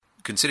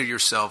Consider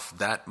yourself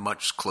that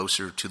much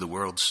closer to the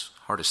world's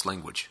hardest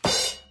language.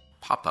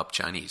 Pop-up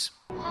Chinese.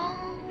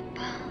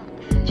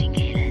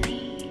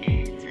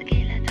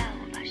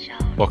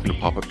 Welcome to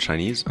Pop-up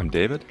Chinese. I'm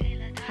David.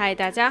 Hi,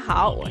 大家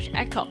好，我是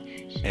Echo.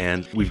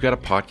 And we've got a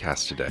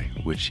podcast today,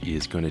 which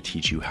is going to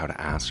teach you how to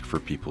ask for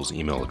people's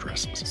email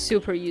addresses.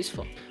 Super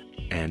useful.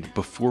 And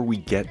before we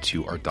get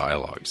to our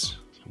dialogues,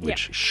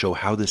 which show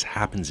how this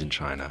happens in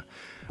China,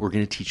 we're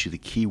going to teach you the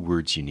key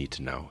words you need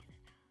to know.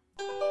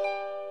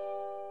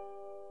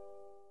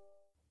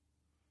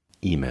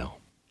 Email.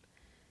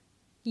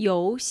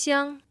 邮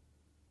箱，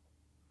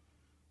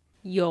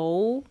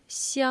邮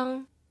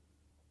箱，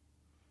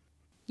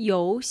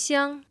邮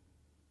箱。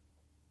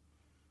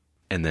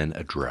 And then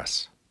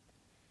address.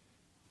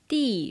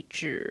 地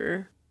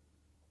址，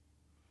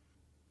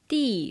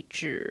地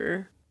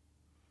址，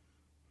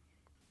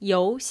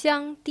邮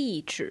箱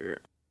地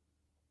址，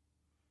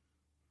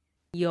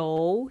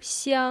邮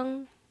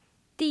箱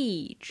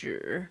地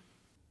址。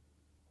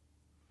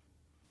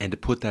 And to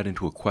put that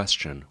into a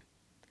question,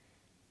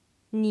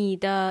 你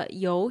的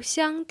邮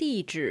箱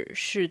地址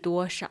是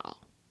多少？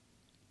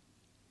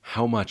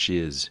 how much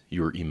is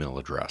your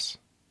email address?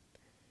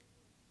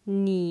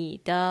 你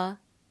的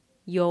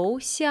邮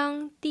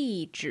箱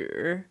地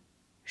址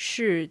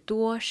是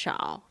多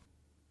少？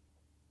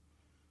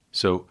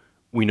 So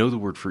we know the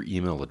word for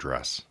email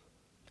address,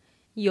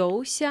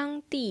 邮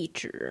箱地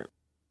址。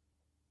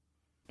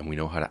 and we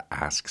know how to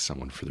ask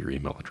someone for their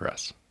email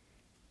address.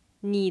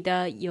 你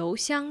的邮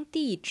箱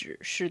地址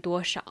是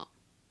多少？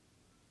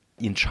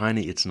 In China,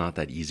 it's not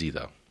that easy,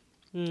 though,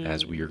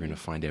 as we are going to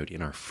find out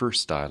in our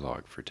first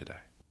dialogue for today.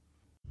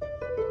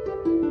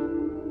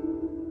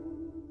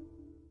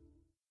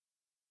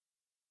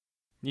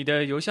 你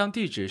的邮箱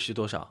地址是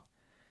多少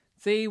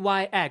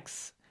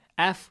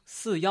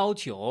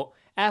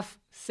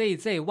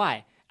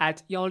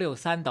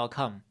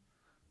 ？zyxf419fczy@163.com。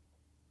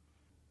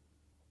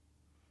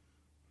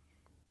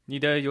你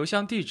的邮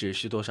箱地址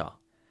是多少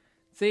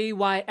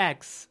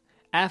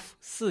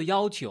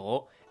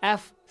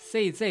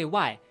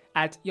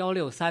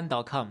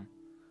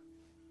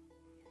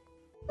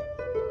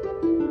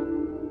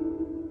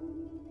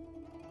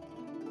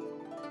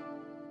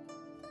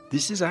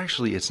is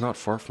actually, it's not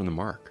far from the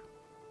mark.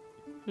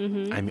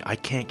 Mm-hmm. I mean, I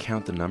can't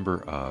count the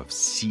number of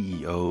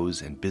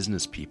CEOs and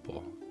business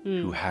people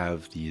who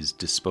have these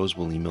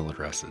disposable email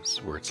addresses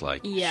where it's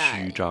like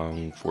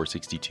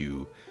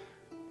Xuzhang462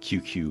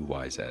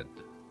 QQYZ.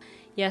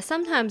 Yeah,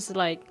 sometimes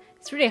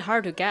it's really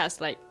hard to guess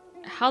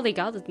how they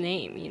got the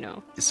name, you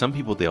know. Some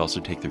people, they also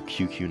take their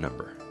QQ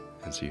number.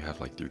 And so you have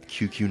their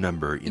QQ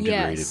number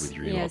integrated with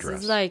your email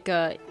address. It's like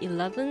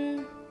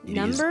 11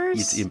 numbers.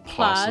 It's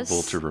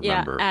impossible plus, to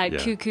remember. At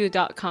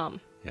qq.com.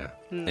 Yeah.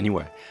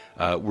 Anyway,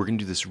 we're going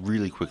to do this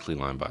really quickly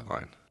line by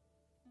line.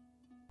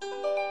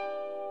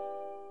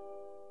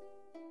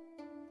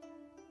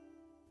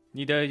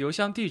 你的邮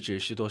箱地址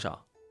是多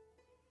少？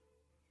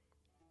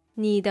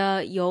你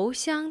的邮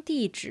箱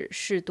地址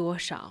是多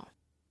少？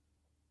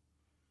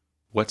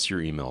 What's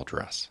your email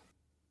address?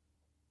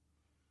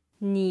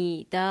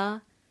 你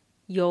的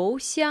邮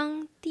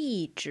箱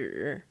地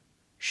址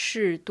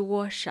是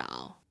多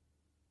少？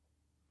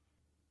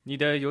你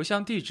的邮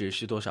箱地址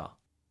是多少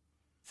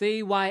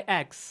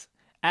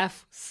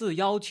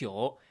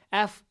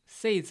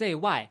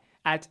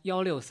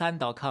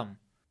 ？zyxf419fczy@163.com。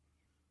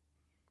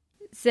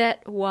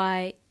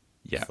 ZY.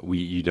 Yeah,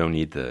 you don't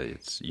need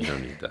you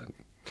don't need that.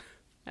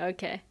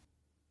 Okay.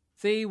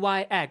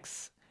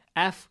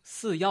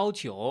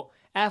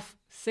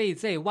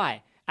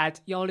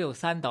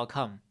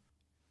 zyxf419fczy@163.com。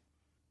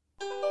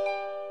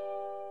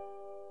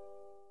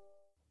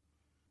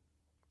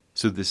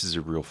 So this is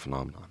a real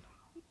phenomenon.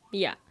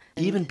 Yeah.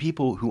 Even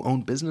people who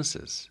own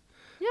businesses,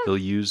 they'll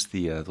use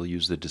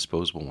the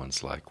disposable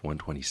ones like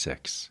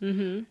 126,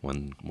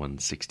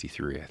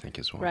 163, I think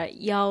is one. Right.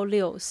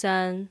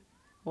 163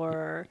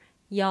 or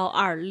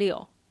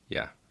 126.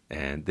 Yeah,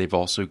 and they've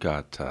also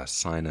got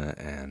Sina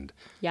and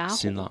Yahoo.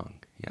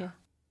 Sinlang. Yeah.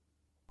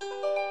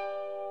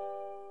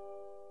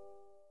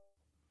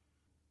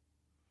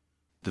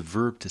 The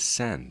verb to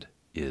send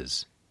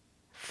is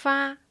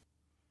发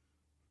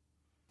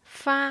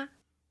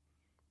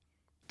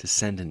to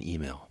send an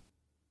email.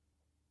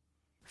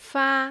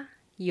 发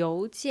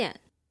邮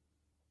件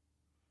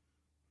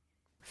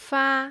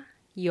发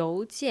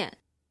邮件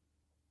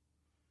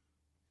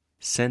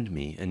Send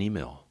me an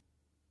email.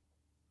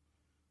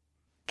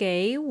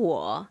 给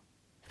我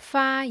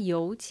发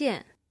邮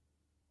件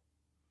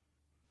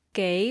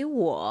给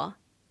我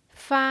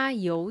发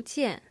邮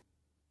件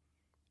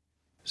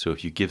So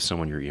if you give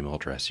someone your email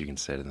address, you can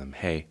say to them,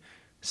 hey,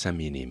 send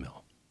me an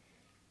email.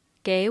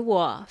 给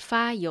我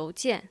发邮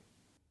件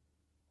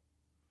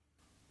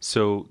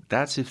So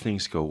that's if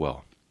things go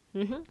well.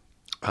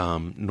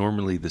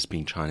 Normally, this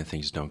being China,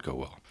 things don't go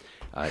well.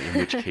 In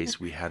which case,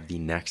 we have the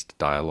next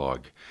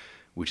dialogue,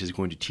 which is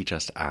going to teach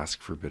us to ask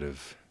for a bit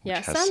of...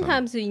 Yeah,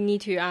 sometimes you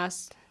need to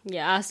ask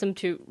them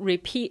to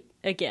repeat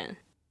again.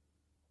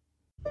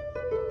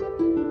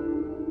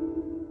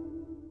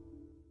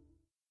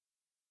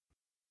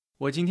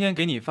 我今天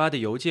给你发的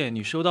邮件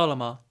你收到了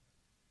吗？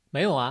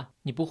没有啊，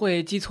你不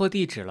会寄错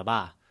地址了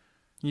吧？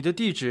你的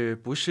地址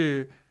不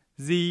是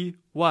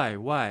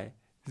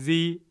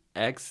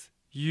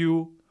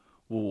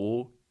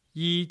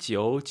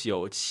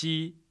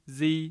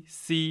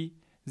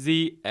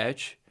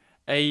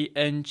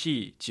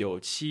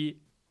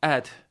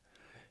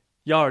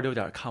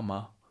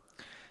吗？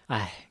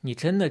哎，你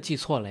真的记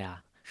错了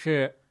呀，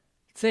是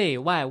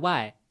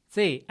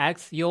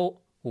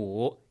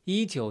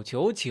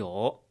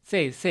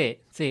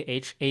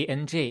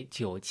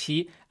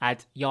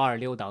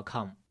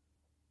zyyyzxu51999zchang97@126.com，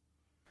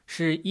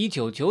 是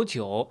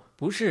1999，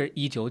不是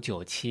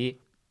1997。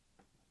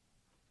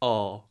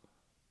哦，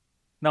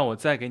那我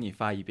再给你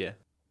发一遍。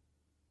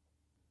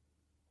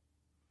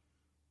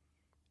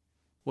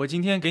我今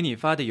天给你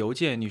发的邮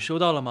件你收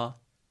到了吗？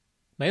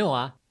没有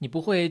啊，你不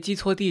会寄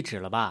错地址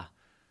了吧？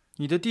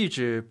你的地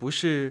址不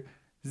是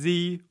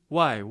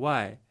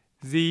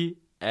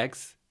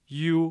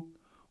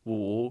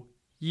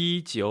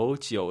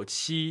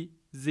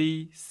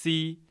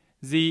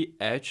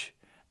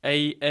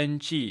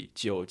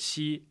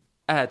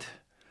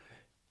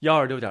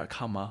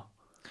吗？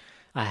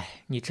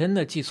哎，你真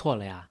的记错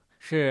了呀，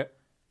是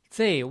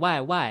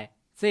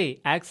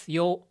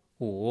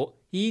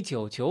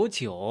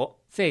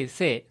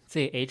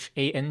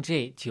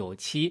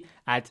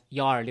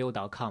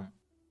zyyyzxu51999zchang97@126.com，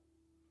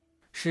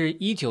 是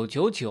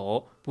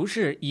1999，不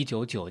是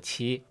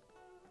1997。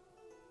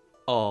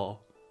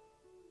哦，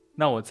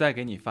那我再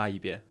给你发一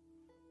遍。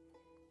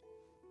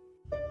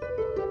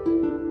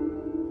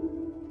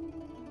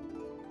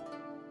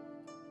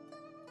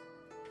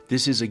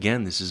This is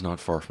not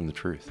far from the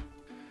truth.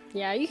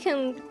 Yeah, you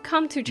can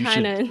come to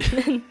China and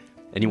then...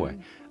 Anyway,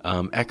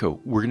 Echo,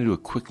 we're going to do a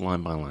quick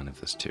line by line of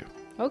this too.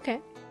 Okay.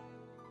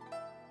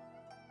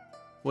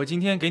 我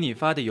今天给你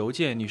发的邮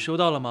件你收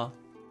到了吗？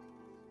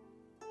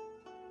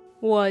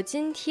我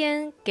今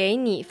天给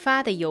你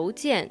发的邮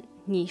件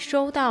你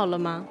收到了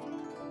吗？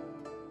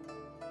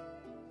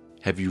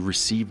 Have you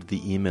received the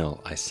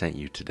email I sent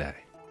you today?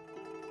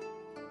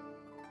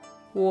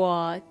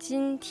 我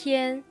今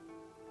天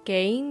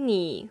给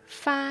你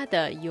发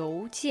的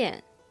邮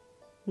件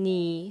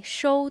你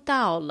收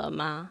到了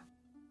吗？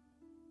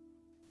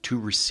 To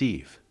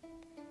receive.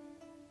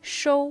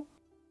 收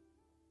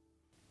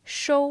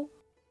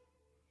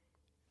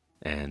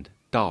And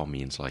到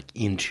means like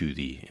into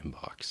the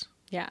inbox.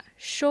 Yeah,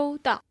 收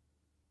到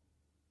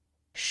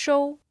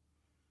收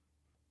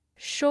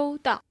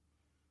到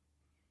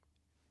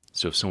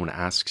So if someone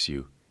asks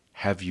you,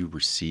 have you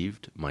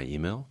received my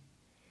email?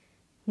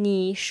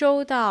 你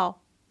收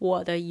到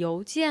我的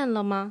邮件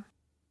了吗？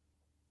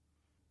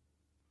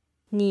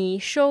你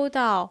收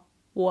到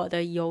我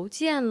的邮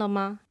件了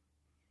吗？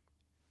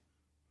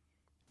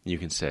 You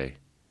can say,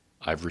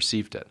 I've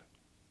received it.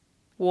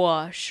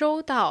 我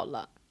收到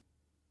了。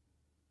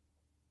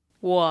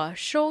我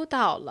收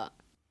到了。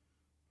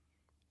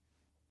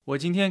我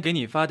今天给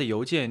你发的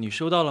邮件你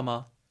收到了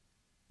吗？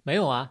没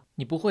有啊，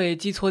你不会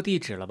寄错地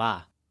址了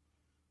吧？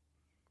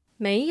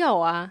没有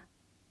啊，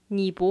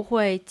你不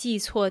会寄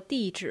错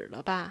地址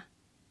了吧？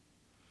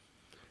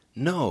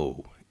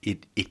 No,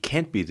 it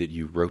can't be that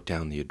you wrote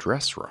down the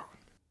address wrong.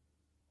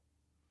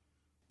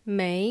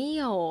 没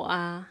有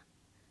啊，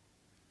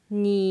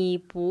你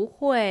不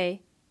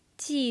会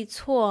寄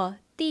错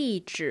地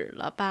址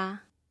了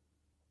吧？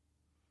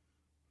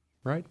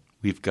 Right?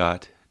 We've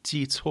got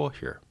记错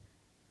here,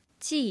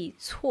 记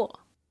错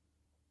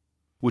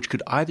which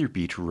could either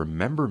be to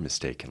remember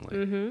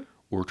mistakenly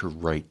or to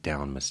write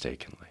down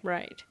mistakenly.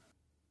 Right.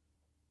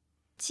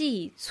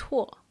 记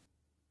错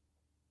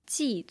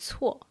记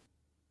错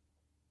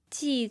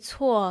记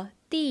错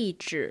地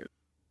址。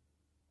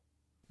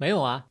没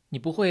有啊，你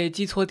不会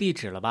寄错地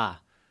址了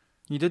吧？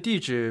你的地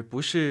址不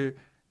是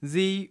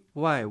zyyyzxu。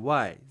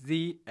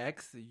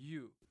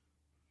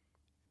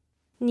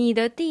你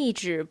的地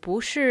址不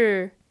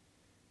是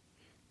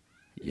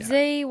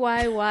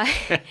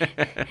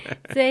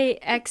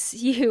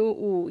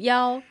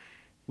ZYYZXU51。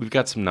 We've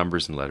got some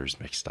numbers and letters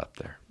mixed up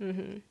there.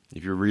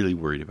 If you're really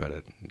worried about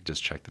it,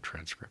 just check the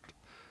transcript.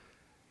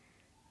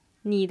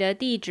 你的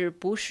地址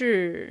不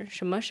是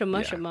什么什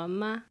么什么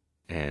吗？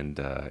 And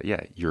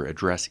your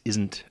address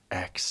isn't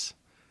X.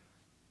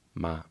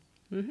 Ma.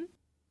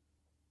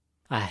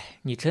 哎，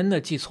你真的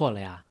记错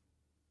了呀。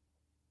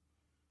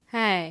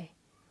哎，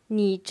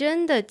你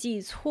真的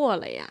记错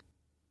了呀。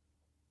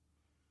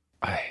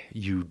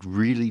You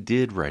really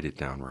did write it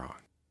down wrong.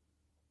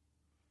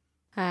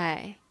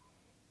 哎，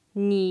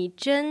你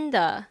真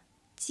的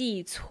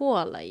记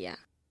错了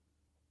呀。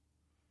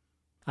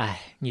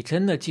哎，你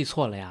真的记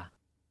错了呀。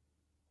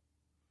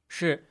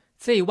是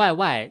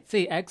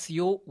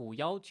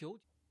ZYYZXU519。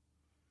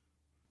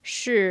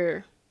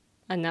是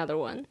another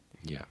one。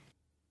 Yeah.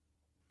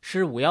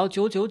 是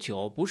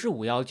51999，不是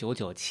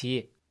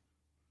51997。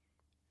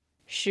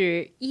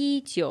是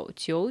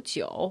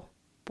1999，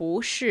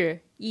不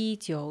是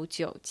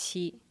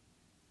1997。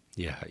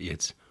 Yeah,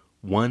 it's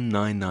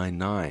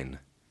 1999.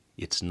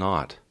 It's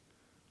not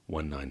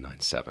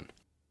 1997.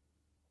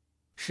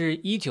 是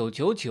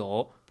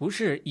1999，不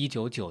是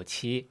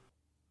1997。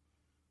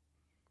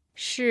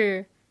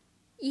是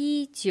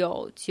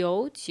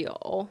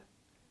1999，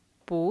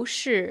不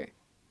是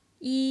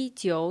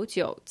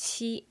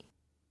1997。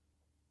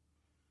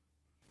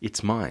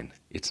It's mine,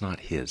 it's not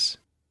his.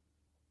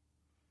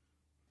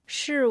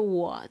 是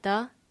我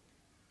的，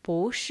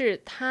不是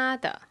他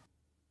的。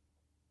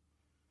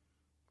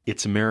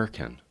It's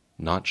American,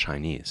 not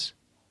Chinese.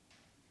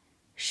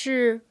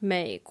 是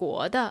美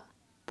国的，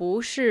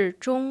不是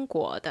中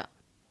国的。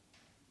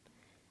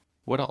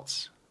What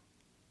else?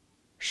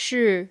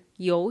 是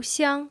邮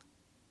箱，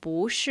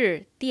不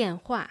是电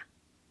话。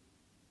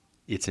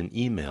It's an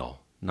email,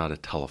 not a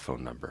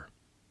telephone number.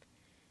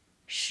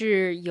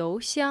 是邮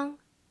箱，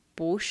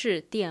不是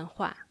电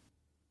话。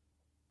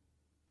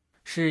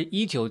是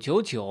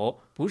1999，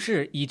不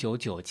是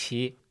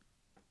1997。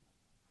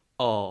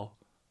哦，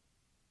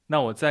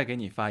那我再给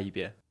你发一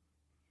遍。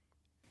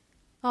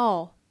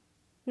哦，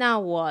那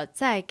我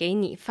再给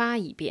你发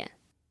一遍。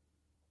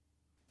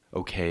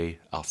Okay,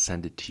 I'll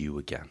send it to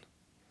you again.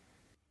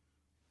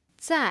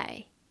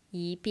 再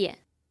一遍，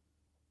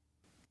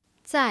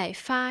再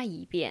发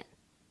一遍，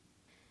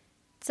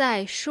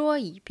再说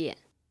一遍。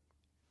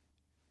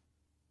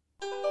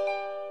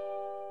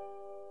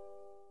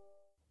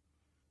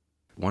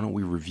Why don't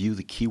we review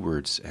the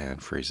keywords and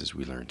phrases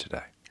we learned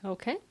today?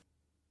 OK，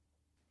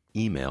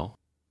 Email,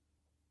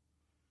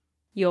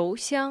 邮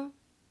箱、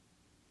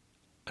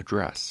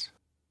 address,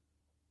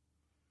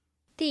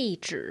 地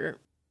址、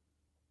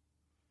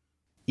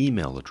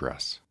 email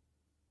address,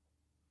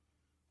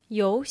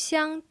 邮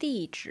箱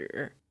地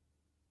址、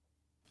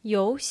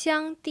邮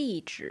箱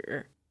地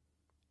址。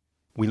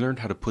 We learned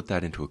how to put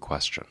that into a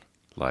question,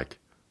 like,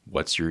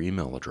 what's your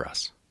email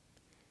address?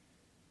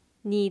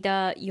 你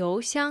的邮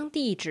箱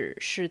地址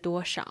是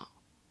多少？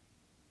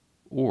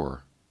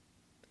 Or,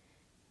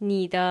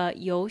 你的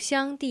邮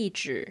箱地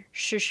址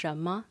是什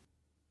么？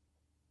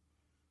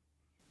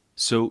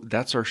 so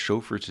that's our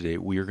show for today.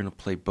 We are going to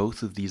play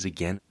both of these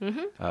again.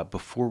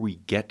 Before we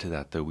get to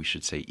that, though, we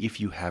should say, if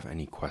you have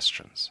any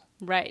questions.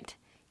 Right，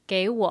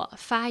 给我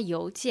发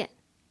邮件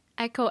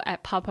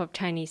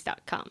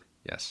echo@popupchinese.com。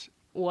 Yes.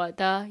 我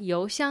的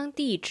邮箱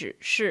地址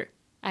是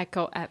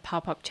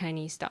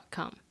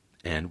echo@popupchinese.com。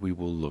 And we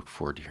will look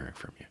forward to hearing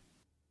from you.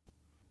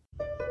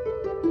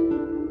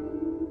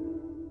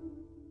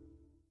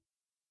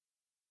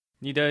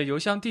 你的邮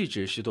箱地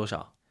址是多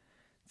少？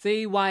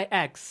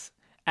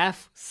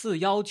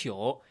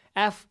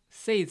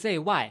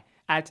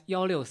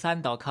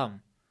 ZYXF419FCZY@163.com。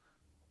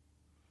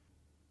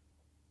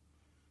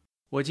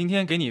我今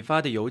天给你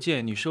发的邮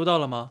件你收到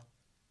了吗？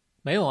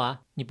没有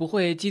啊，你不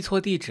会记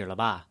错地址了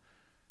吧？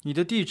你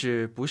的地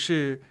址不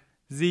是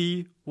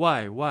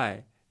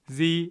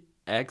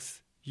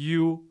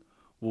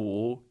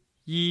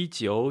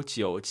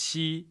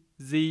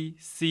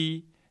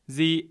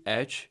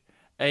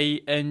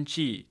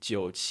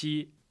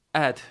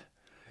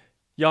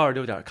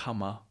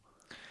吗？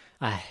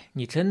哎，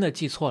你真的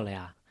记错了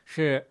呀，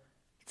是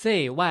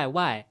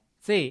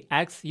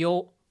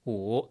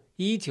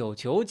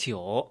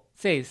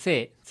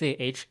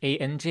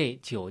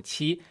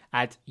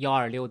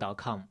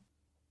ZYYZ619ZCZHANG97@126.com。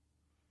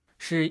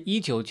是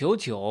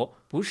1999，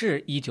不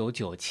是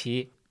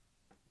1997。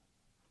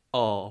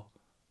哦，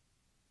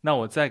那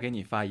我再给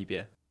你发一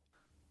遍。